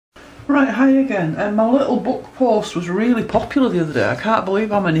Right, hi again. And my little book post was really popular the other day. I can't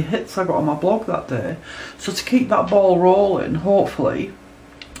believe how many hits I got on my blog that day. So to keep that ball rolling, hopefully,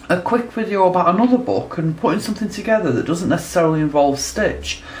 a quick video about another book and putting something together that doesn't necessarily involve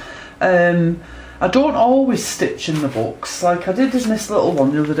stitch. I don't always stitch in the books. Like I did in this little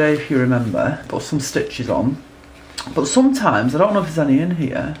one the other day, if you remember, put some stitches on. But sometimes, I don't know if there's any in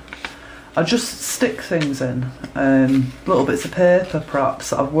here, I just stick things in, little bits of paper perhaps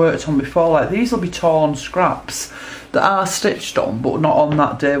that I've worked on before. Like these will be torn scraps that are stitched on, but not on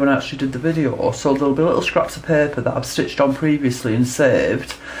that day when I actually did the video. So there'll be little scraps of paper that I've stitched on previously and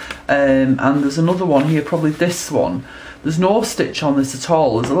saved. And there's another one here, probably this one. There's no stitch on this at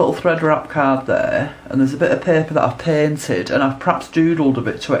all. There's a little thread wrap card there, and there's a bit of paper that I've painted, and I've perhaps doodled a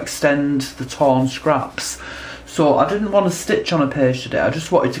bit to extend the torn scraps. So I didn't want to stitch on a page today, I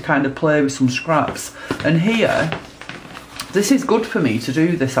just wanted to kind of play with some scraps. And here, this is good for me to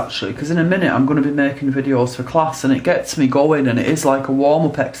do this actually, because in a minute I'm going to be making videos for class and it gets me going and it is like a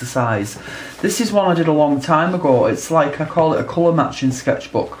warm-up exercise. This is one I did a long time ago. It's like, I call it a colour matching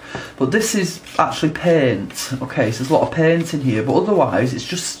sketchbook. But this is actually paint. Okay, so there's a lot of paint in here, but otherwise it's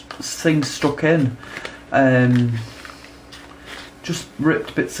just things stuck in. Just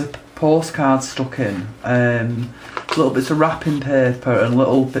ripped bits of postcards stuck in, little bits of wrapping paper and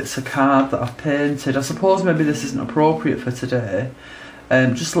little bits of card that I've painted. I suppose maybe this isn't appropriate for today.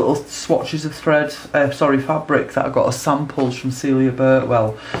 Just little swatches of thread, fabric that I got as samples from Celia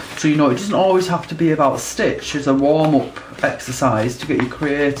Birtwell. So you know, it doesn't always have to be about stitch. It's a warm-up exercise to get your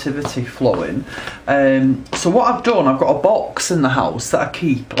creativity flowing. So what I've done, I've got a box in the house that I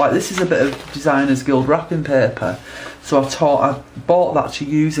keep. Like this is a bit of Designers Guild wrapping paper. So I've bought that to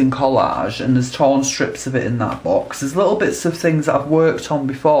use in collage, and there's torn strips of it in that box. There's little bits of things that I've worked on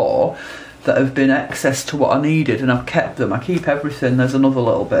before that have been excess to what I needed, and I've kept them. I keep everything. There's another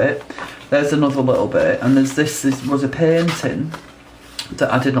little bit. There's another little bit, and there's this was a painting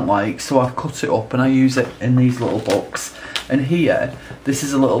that I didn't like, so I've cut it up and I use it in these little books. And here, this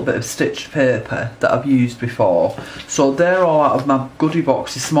is a little bit of stitched paper that I've used before. So they're all out of my goodie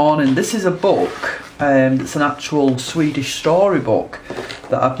box this morning. This is a book, it's an actual Swedish storybook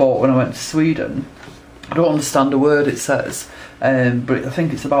that I bought when I went to Sweden. I don't understand a word it says, but I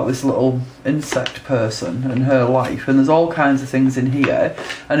think it's about this little insect person and her life, and there's all kinds of things in here,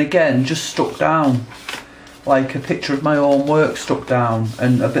 and again, just stuck down. Like a picture of my own work stuck down,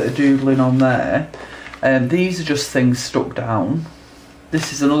 and a bit of doodling on there. These are just things stuck down.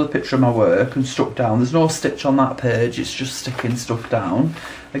 This is another picture of my work and stuck down. There's no stitch on that page, it's just sticking stuff down.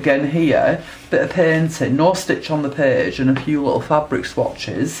 Again here, bit of painting, no stitch on the page, and a few little fabric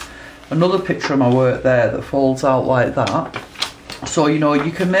swatches. Another picture of my work there that folds out like that. So you know,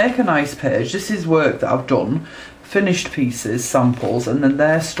 you can make a nice page. This is work that I've done, finished pieces, samples, and then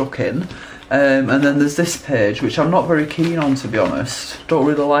they're stuck in. And then there's this page, which I'm not very keen on, to be honest. Don't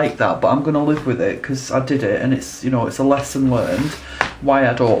really like that, but I'm going to live with it because I did it, and it's, you know, it's a lesson learned. Why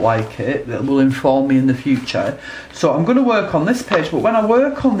I don't like it, that will inform me in the future. So I'm going to work on this page, but when I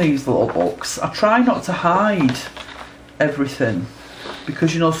work on these little books, I try not to hide everything,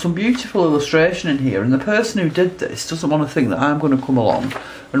 because you know, some beautiful illustration in here, and the person who did this doesn't want to think that I'm going to come along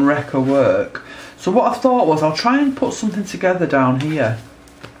and wreck her work. So what I thought was, I'll try and put something together down here.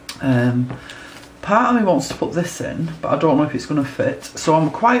 Part of me wants to put this in, but I don't know if it's going to fit. So I'm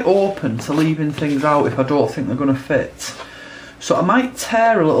quite open to leaving things out if I don't think they're going to fit. So I might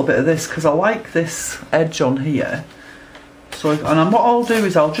tear a little bit of this because I like this edge on here. So what I'll do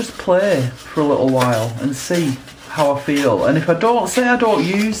is I'll just play for a little while and see how I feel. And if I don't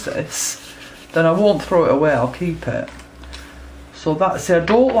use this, then I won't throw it away, I'll keep it. So I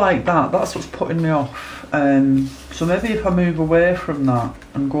don't like that, that's what's putting me off. So maybe if I move away from that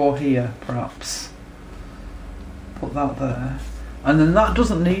and go here, perhaps. Put that there. And then that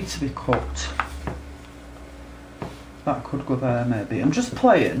doesn't need to be cut. That could go there maybe. I'm just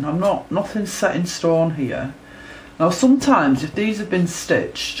playing, nothing's set in stone here. Now sometimes if these have been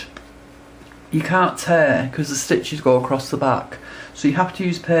stitched, you can't tear because the stitches go across the back. So you have to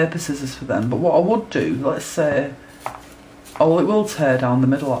use paper scissors for them. But what I would do, let's say, oh, it will tear down the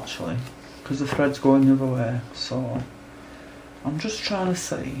middle actually, because the thread's going the other way. So I'm just trying to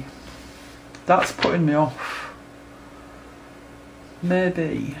see. That's putting me off.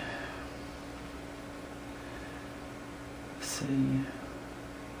 Maybe. Let's see.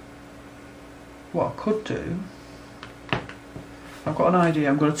 What I could do, I've got an idea.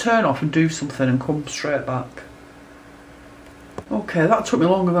 I'm going to turn off and do something and come straight back. Okay, that took me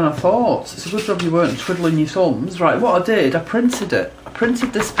longer than I thought. It's a good job you weren't twiddling your thumbs. Right, what I did, I printed it. I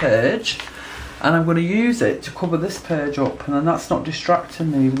printed this page, And I'm going to use it to cover this page up, and then that's not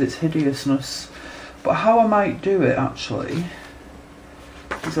distracting me with its hideousness. But how I might do it actually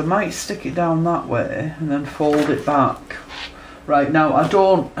is I might stick it down that way and then fold it back. Right, now I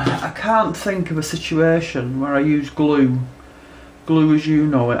can't think of a situation where I use glue as you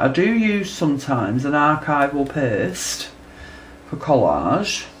know it. I do use sometimes an archival paste for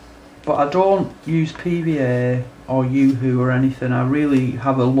collage, but I don't use PVA or Yoo-hoo or anything. I really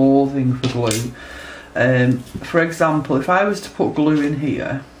have a loathing for glue. For example, if I was to put glue in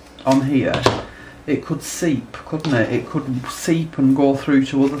here, on here, it could seep, couldn't it? It could seep and go through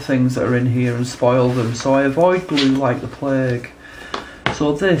to other things that are in here and spoil them. So I avoid glue like the plague.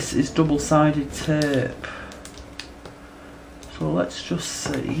 So this is double-sided tape. So let's just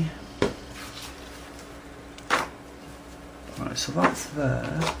see. Right, so that's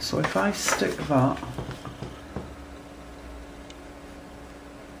there. So if I stick that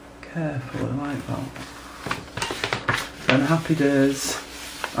carefully like that, then happy days.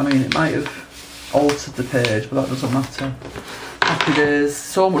 I mean, it might have altered the page, but that doesn't matter. Happy days.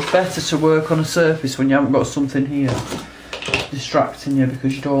 So much better to work on a surface when you haven't got something here distracting you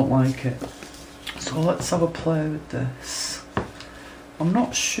because you don't like it. So let's have a play with this. I'm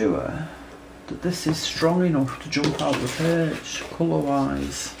not sure that this is strong enough to jump out the page colour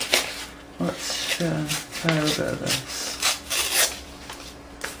wise. Let's tear a bit of this.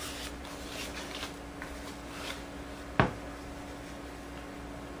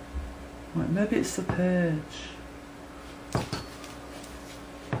 Right, maybe it's the page.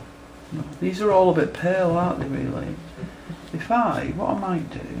 No, these are all a bit pale, aren't they, really? What I might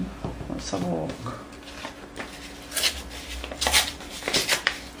do, let's have a look.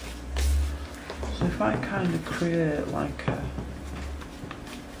 So if I kind of create like a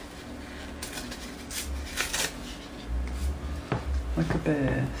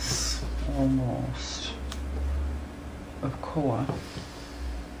base, almost, of colour,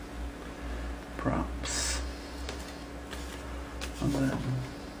 perhaps, and then,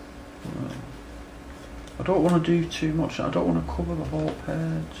 I don't want to do too much, I don't want to cover the whole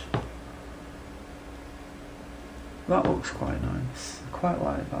page. That looks quite nice, I quite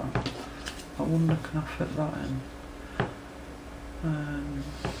like that. I wonder, can I fit that in?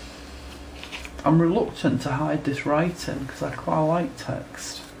 I'm reluctant to hide this writing because I quite like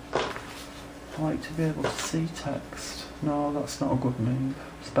text. I like to be able to see text. No, that's not a good move,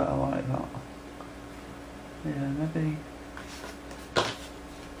 it's better like that. Yeah, maybe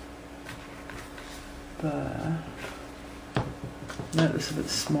there. Make this a bit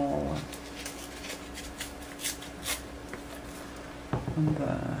smaller. And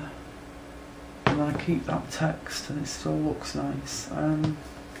there. And then I keep that text and it still looks nice.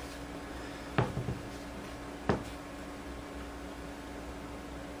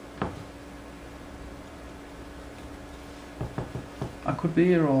 I could be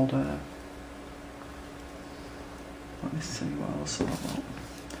here all day. Let me see what else I've got.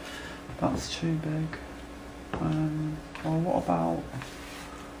 That's too big. Well, what about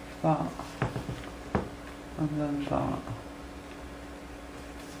that? And then that.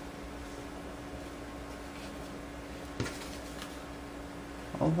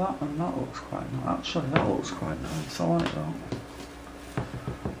 Oh, that and that looks quite nice. Actually, that looks quite nice. I like that.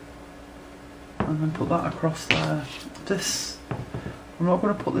 And then put that across there. This, I'm not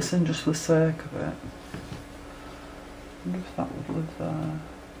going to put this in just for the sake of it. I wonder if that would live there.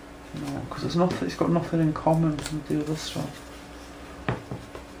 No, because there's nothing. It's got nothing in common with the other stuff.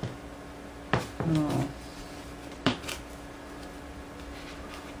 No.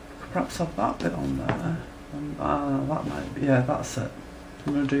 Perhaps have that bit on there. And, that might be. Yeah, that's it.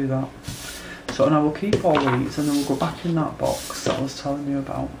 I'm going to do that. So now we'll keep all these and then we'll go back in that box that I was telling you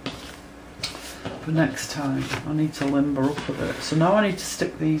about. For next time, I need to limber up a bit. So now I need to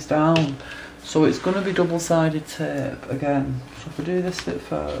stick these down. So it's going to be double-sided tape again. So if we do this bit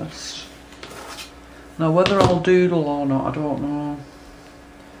first. Now whether I'll doodle or not, I don't know.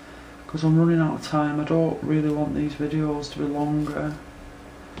 Because I'm running out of time. I don't really want these videos to be longer.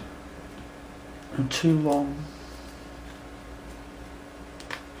 And too long.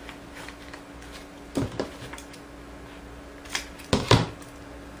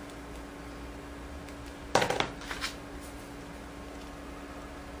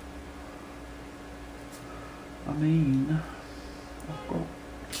 I mean,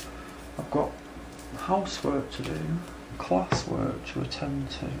 I've got housework to do, classwork to attend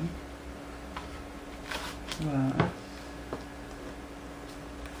to. There.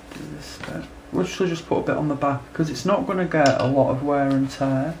 Do this bit. We'll just put a bit on the back because it's not going to get a lot of wear and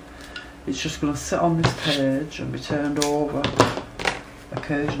tear. It's just going to sit on this page and be turned over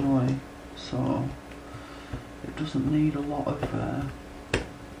occasionally. so it doesn't need a lot of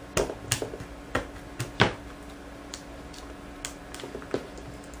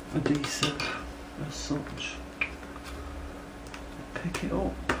adhesive as such. Pick it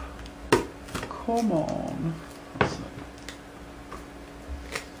up. Come on. That's it.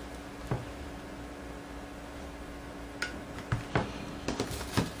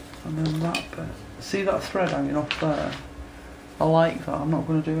 And then that bit. See that thread hanging off there? I like that. I'm not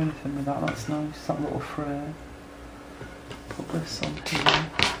going to do anything with that. That's nice. That little fray. Put this on here.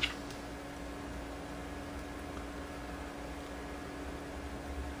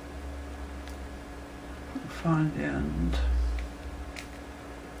 Find the end.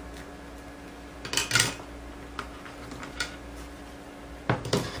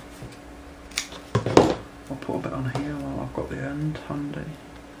 I'll put a bit on here while I've got the end handy.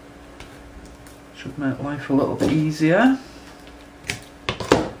 Should make life a little bit easier.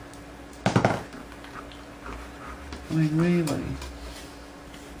 I mean, really,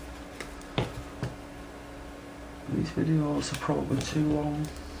 these videos are probably too long.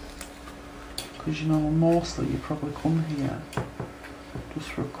 Because, you know, mostly you probably come here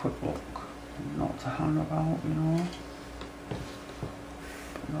just for a quick look, not to hang about, you know.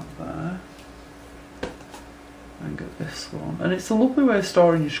 Put that there. And get this one. And it's a lovely way of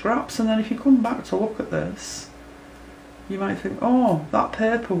storing your scraps, and then if you come back to look at this, you might think, oh, that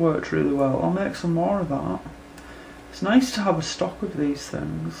paper worked really well, I'll make some more of that. It's nice to have a stock of these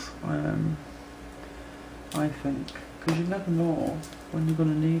things, I think, because you never know when you're going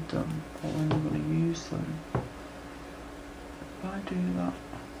to need them or when you're going to use them. If I do that,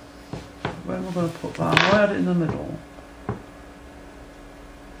 where am I going to put that? I had it in the middle.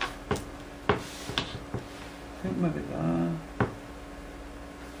 I think maybe there.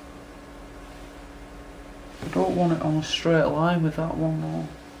 I don't want it on a straight line with that one though.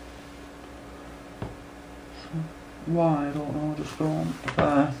 So, why? I don't know, I just don't.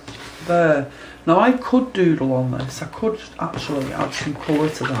 There. There. Now I could doodle on this. I could actually add some colour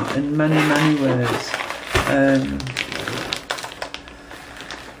to that in many, many ways.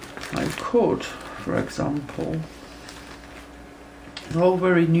 I could, for example, it's all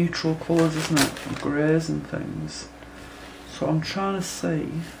very neutral colours, isn't it? Greys and things. So I'm trying to see.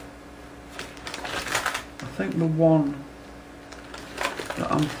 I think the one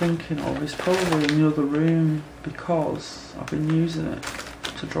that I'm thinking of is probably in the other room because I've been using it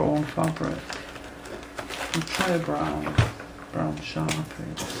to draw on fabric. I'll try a brown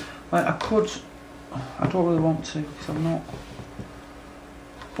Sharpie. Like I don't really want to because I'm not.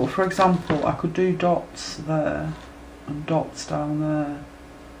 But for example, I could do dots there and dots down there.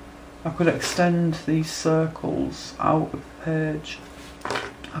 I could extend these circles out of the page.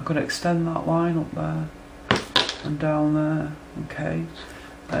 I could extend that line up there and down there. Okay.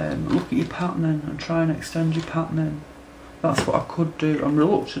 Look at your patterning and try and extend your patterning. That's what I could do. I'm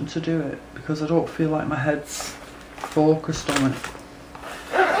reluctant to do it because I don't feel like my head's focused on it.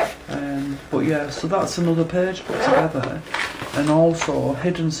 But yeah, so that's another page put together, and also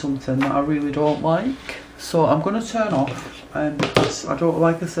hidden something that I really don't like. So I'm going to turn off, because I don't,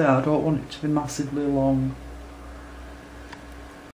 like I say, I don't want it to be massively long.